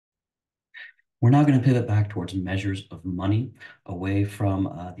We're now going to pivot back towards measures of money, away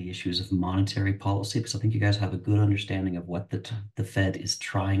from the issues of monetary policy, because I think you guys have a good understanding of what the Fed is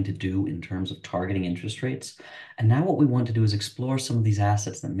trying to do in terms of targeting interest rates. And now what we want to do is explore some of these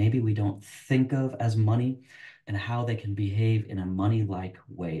assets that maybe we don't think of as money and how they can behave in a money-like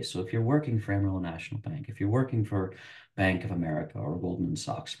way. So if you're working for Amarillo National Bank, if you're working for Bank of America or Goldman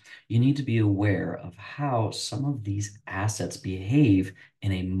Sachs, you need to be aware of how some of these assets behave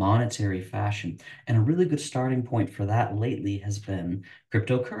in a monetary fashion. And a really good starting point for that lately has been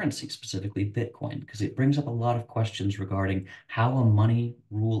cryptocurrency, specifically Bitcoin, because it brings up a lot of questions regarding how a money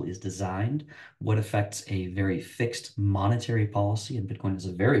rule is designed, what affects a very fixed monetary policy, and Bitcoin is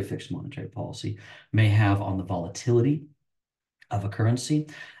a very fixed monetary policy, may have on the volatility of a currency.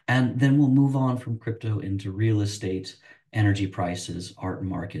 And then we'll move on from crypto into real estate, energy prices, art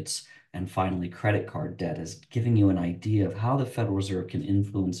markets, and finally credit card debt, as giving you an idea of how the Federal Reserve can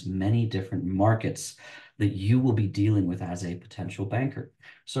influence many different markets that you will be dealing with as a potential banker.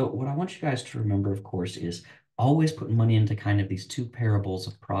 So what I want you guys to remember, of course, is always put money into kind of these two parables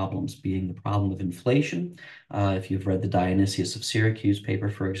of problems, being the problem of inflation. If you've read the Dionysius of Syracuse paper,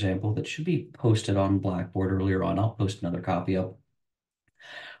 for example, that should be posted on Blackboard earlier on. I'll post another copy up,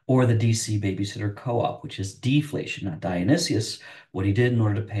 or the DC Babysitter Co-op, which is deflation. Now, Dionysius, what he did in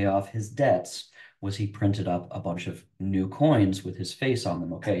order to pay off his debts was he printed up a bunch of new coins with his face on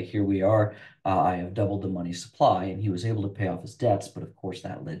them. Okay, here we are. I have doubled the money supply, and he was able to pay off his debts. But of course,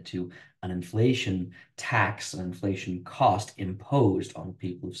 that led to an inflation tax, an inflation cost imposed on the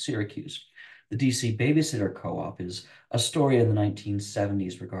people of Syracuse. The DC Babysitter Co-op is a story in the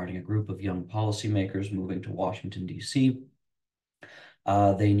 1970s regarding a group of young policymakers moving to Washington, D.C.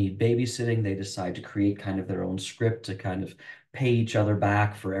 They need babysitting. They decide to create kind of their own script to kind of pay each other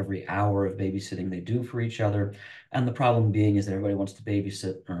back for every hour of babysitting they do for each other. And the problem being is that everybody wants to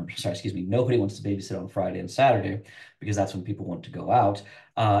babysit, or sorry, excuse me, nobody wants to babysit on Friday and Saturday because that's when people want to go out.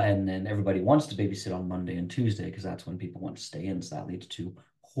 And then everybody wants to babysit on Monday and Tuesday because that's when people want to stay in. So that leads to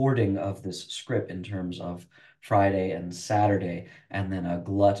hoarding of this script in terms of Friday and Saturday, and then a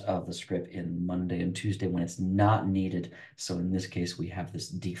glut of the script in Monday and Tuesday when it's not needed. So in this case, we have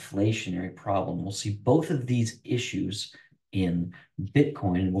this deflationary problem. We'll see both of these issues in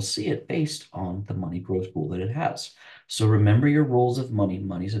Bitcoin, and we'll see it based on the money growth rule that it has. So remember your rules of money.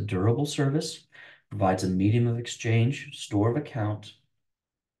 Money is a durable service, provides a medium of exchange, store of account,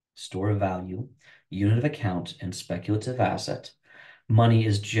 store of value, unit of account, and speculative asset. Money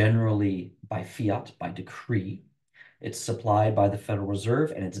is generally by fiat, by decree. It's supplied by the Federal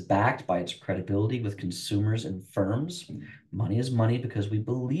Reserve and it's backed by its credibility with consumers and firms. Money is money because we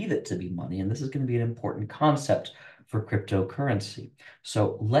believe it to be money, and this is going to be an important concept for cryptocurrency.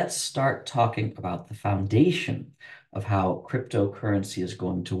 So let's start talking about the foundation of how cryptocurrency is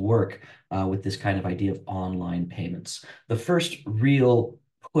going to work with this kind of idea of online payments. The first real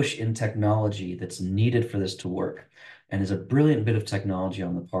push in technology that's needed for this to work, and is a brilliant bit of technology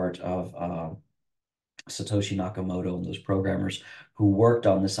on the part of Satoshi Nakamoto and those programmers who worked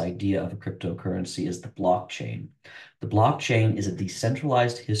on this idea of a cryptocurrency, is the blockchain. The blockchain is a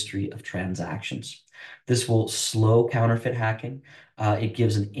decentralized history of transactions. This will slow counterfeit hacking. It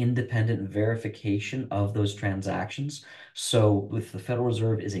gives an independent verification of those transactions. So with the Federal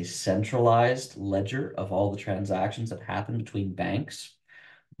Reserve is a centralized ledger of all the transactions that happen between banks,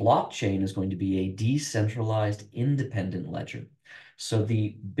 blockchain is going to be a decentralized independent ledger. So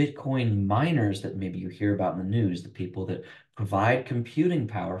the Bitcoin miners that maybe you hear about in the news, the people that provide computing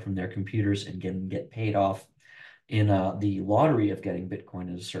power from their computers and get paid off in the lottery of getting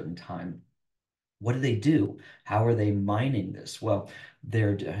Bitcoin at a certain time. What do they do? How are they mining this? Well,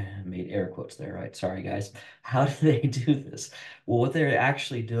 they're made air quotes there, right? Sorry, guys. How do they do this? Well, what they're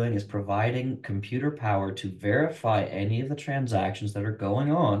actually doing is providing computer power to verify any of the transactions that are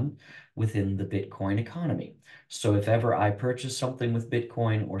going on within the Bitcoin economy. So if ever I purchase something with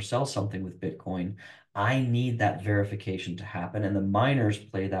Bitcoin or sell something with Bitcoin, I need that verification to happen. And the miners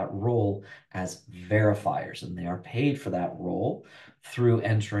play that role as verifiers, and they are paid for that role through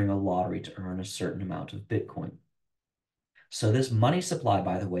entering a lottery to earn a certain amount of Bitcoin. So this money supply,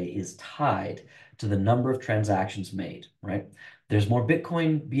 by the way, is tied to the number of transactions made, right? There's more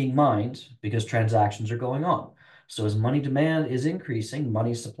Bitcoin being mined because transactions are going on. So as money demand is increasing,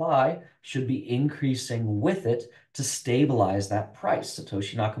 money supply should be increasing with it to stabilize that price.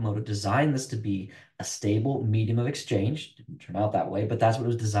 Satoshi Nakamoto designed this to be a stable medium of exchange. Didn't turn out that way, but that's what it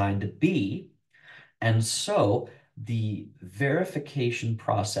was designed to be. And so the verification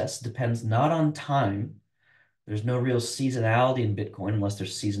process depends not on time. There's no real seasonality in Bitcoin unless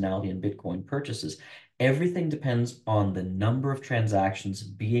there's seasonality in Bitcoin purchases. Everything depends on the number of transactions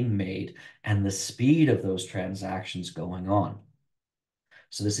being made and the speed of those transactions going on.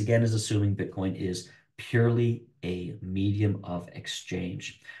 So this again is assuming Bitcoin is purely a medium of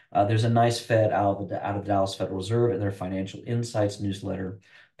exchange. There's a nice Fed out of the Dallas Federal Reserve in their Financial Insights newsletter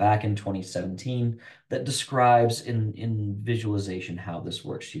back in 2017 that describes in visualization how this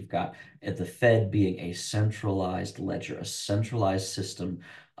works. You've got the Fed being a centralized ledger, a centralized system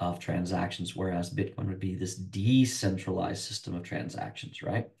of transactions, whereas Bitcoin would be this decentralized system of transactions,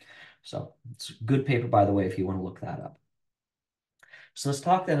 right? So it's a good paper, by the way, if you want to look that up. So let's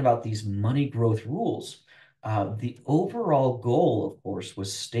talk then about these money growth rules. The overall goal, of course,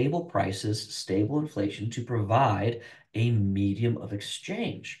 was stable prices, stable inflation to provide a medium of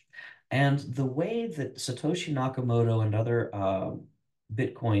exchange. And the way that Satoshi Nakamoto and other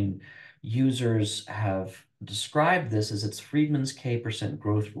Bitcoin users have described this as its Friedman's K%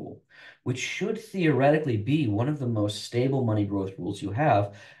 growth rule, which should theoretically be one of the most stable money growth rules you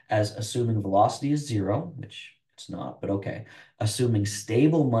have, as assuming velocity is zero, which it's not, but okay, assuming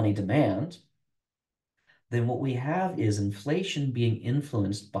stable money demand, then what we have is inflation being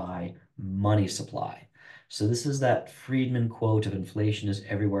influenced by money supply. So this is that Friedman quote of inflation is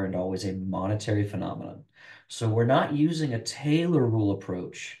everywhere and always a monetary phenomenon. So we're not using a Taylor rule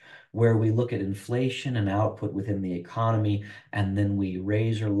approach where we look at inflation and output within the economy and then we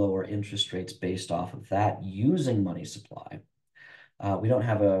raise or lower interest rates based off of that using money supply. We don't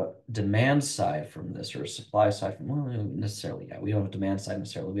have a demand side from this or a supply side from, well, necessarily, yeah, we don't have a demand side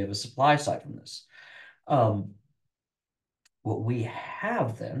necessarily. We have a supply side from this. Um, what we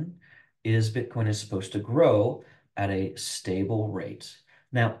have then is Bitcoin is supposed to grow at a stable rate.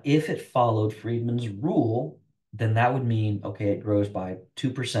 Now, if it followed Friedman's rule, then that would mean, okay, it grows by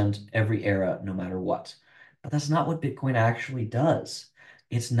 2% every era, no matter what. But that's not what Bitcoin actually does.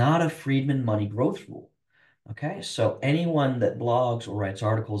 It's not a Friedman money growth rule. Okay, so anyone that blogs or writes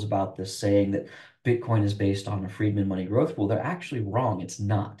articles about this saying that Bitcoin is based on a Friedman money growth rule, they're actually wrong. It's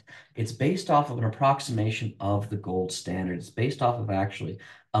not. It's based off of an approximation of the gold standard. It's based off of actually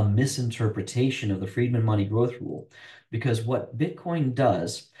a misinterpretation of the Friedman money growth rule. Because what Bitcoin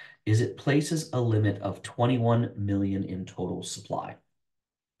does is it places a limit of 21 million in total supply.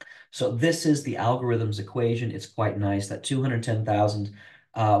 So this is the algorithm's equation. It's quite nice that 210,000,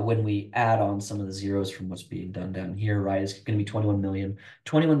 when we add on some of the zeros from what's being done down here, right, it's going to be 21 million.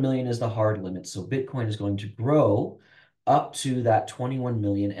 21 million is the hard limit. So Bitcoin is going to grow up to that 21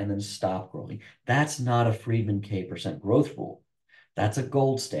 million and then stop growing. That's not a Friedman K% growth rule. That's a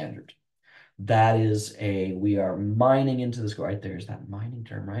gold standard. That is we are mining into this, right? There's that mining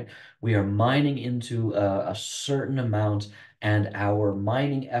term, right? We are mining into a certain amount and our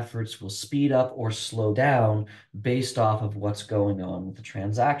mining efforts will speed up or slow down based off of what's going on with the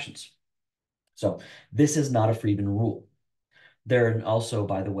transactions. So this is not a Friedman rule. There also,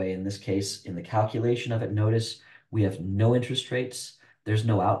 by the way, in this case, in the calculation of it, notice we have no interest rates. There's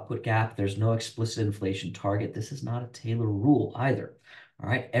no output gap. There's no explicit inflation target. This is not a Taylor rule either. All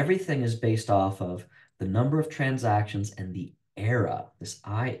right. Everything is based off of the number of transactions and the era, this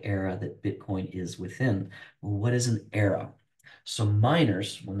I era that Bitcoin is within. Well, what is an era? So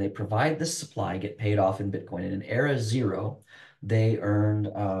miners, when they provide this supply, get paid off in Bitcoin. In an era zero, they earned,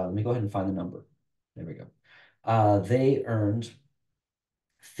 let me go ahead and find the number. There we go. They earned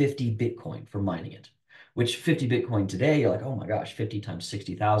 50 Bitcoin for mining it, which 50 Bitcoin today, you're like, oh my gosh, 50 times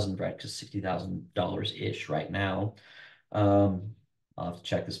 60,000, right? Because $60,000-ish right now. Um, I'll have to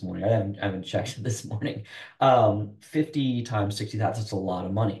check this morning. I haven't checked this morning. 50 times 60,000, that's a lot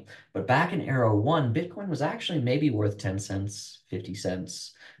of money. But back in era one, Bitcoin was actually maybe worth 10 cents, 50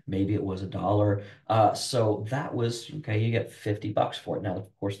 cents, maybe it was a dollar. So that was, okay, you get 50 bucks for it. Now,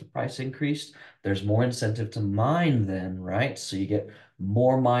 of course, the price increased. There's more incentive to mine then, right? So you get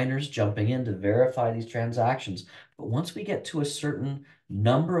more miners jumping in to verify these transactions. But once we get to a certain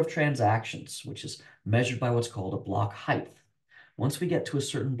number of transactions, which is measured by what's called a block height, once we get to a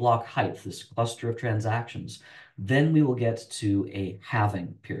certain block height, this cluster of transactions, then we will get to a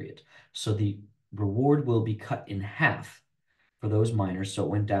halving period. So the reward will be cut in half for those miners. So it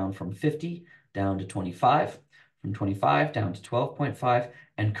went down from 50 down to 25, from 25 down to 12.5.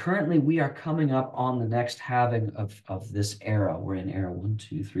 And currently we are coming up on the next halving of this era. We're in era 1,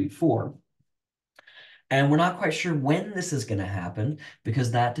 2, 3, 4. And we're not quite sure when this is going to happen because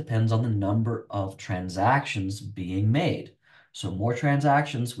that depends on the number of transactions being made. So more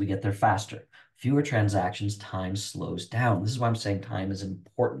transactions, we get there faster. Fewer transactions, time slows down. This is why I'm saying time is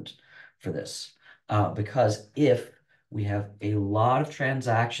important for this. Because if we have a lot of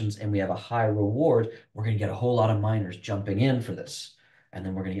transactions and we have a high reward, we're going to get a whole lot of miners jumping in for this. And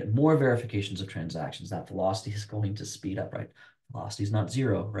then we're going to get more verifications of transactions. That velocity is going to speed up, right? Velocity is not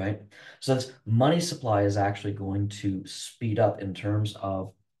zero, right? So this money supply is actually going to speed up in terms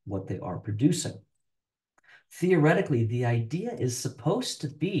of what they are producing. Theoretically, the idea is supposed to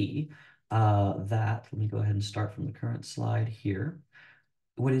be let me go ahead and start from the current slide here.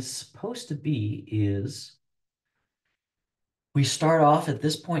 What is supposed to be is we start off at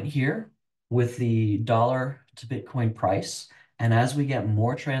this point here with the dollar to Bitcoin price. And as we get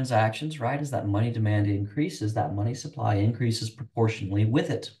more transactions, right, as that money demand increases, that money supply increases proportionally with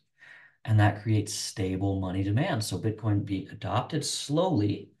it. And that creates stable money demand. So Bitcoin being adopted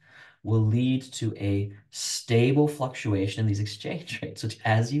slowly will lead to a stable fluctuation in these exchange rates, which,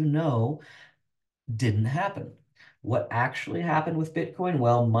 as you know, didn't happen. What actually happened with Bitcoin?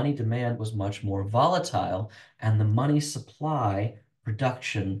 Well, money demand was much more volatile, and the money supply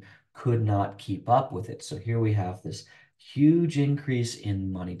production could not keep up with it. So here we have this huge increase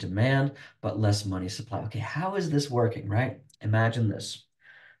in money demand, but less money supply. Okay, how is this working, right? Imagine this.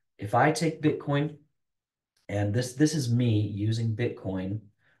 If I take Bitcoin, and this is me using Bitcoin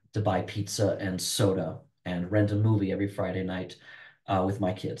to buy pizza and soda and rent a movie every Friday night with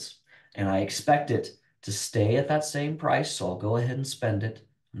my kids. And I expect it to stay at that same price, so I'll go ahead and spend it.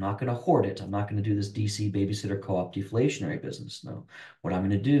 I'm not going to hoard it. I'm not going to do this DC babysitter co-op deflationary business. No. What I'm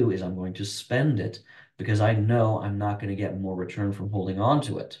going to do is I'm going to spend it because I know I'm not going to get more return from holding on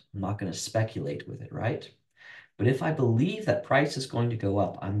to it. I'm not going to speculate with it, right? But if I believe that price is going to go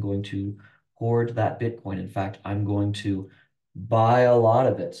up, I'm going to hoard that Bitcoin. In fact, I'm going to buy a lot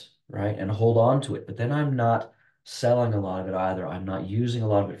of it, right? And hold on to it. But then I'm not selling a lot of it either. I'm not using a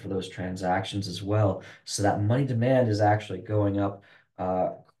lot of it for those transactions as well. So that money demand is actually going up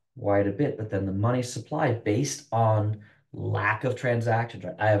uh, quite a bit. But then the money supply based on lack of transactions,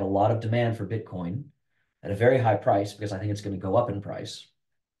 right? I have a lot of demand for Bitcoin at a very high price because I think it's going to go up in price,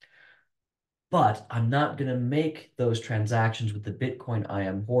 but I'm not going to make those transactions with the Bitcoin I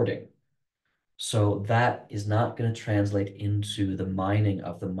am hoarding. So that is not going to translate into the mining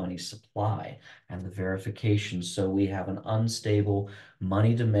of the money supply and the verification. So we have an unstable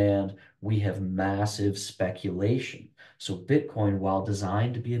money demand. We have massive speculation. So Bitcoin, while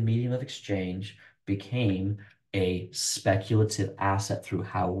designed to be a medium of exchange, became a speculative asset through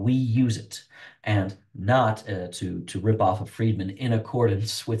how we use it, and not to rip off of Friedman in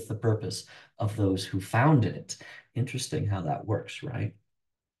accordance with the purpose of those who founded it. Interesting how that works, right?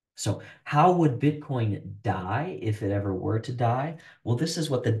 So how would Bitcoin die if it ever were to die? Well, this is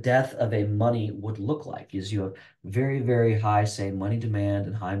what the death of a money would look like, is you have very, very high, say, money demand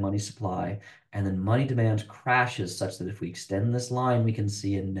and high money supply, and then money demand crashes such that if we extend this line, we can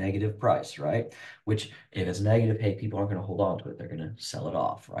see a negative price, right? Which if it's negative, hey, people aren't going to hold on to it. They're going to sell it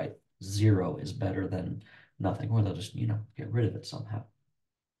off, right? Zero is better than nothing, or they'll just, get rid of it somehow.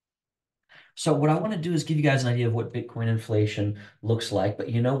 So what I want to do is give you guys an idea of what Bitcoin inflation looks like. But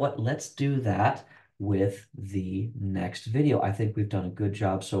you know what? Let's do that with the next video. I think we've done a good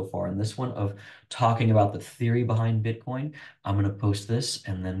job so far in this one of talking about the theory behind Bitcoin. I'm going to post this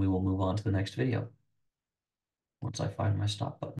and then we will move on to the next video once I find my stop button.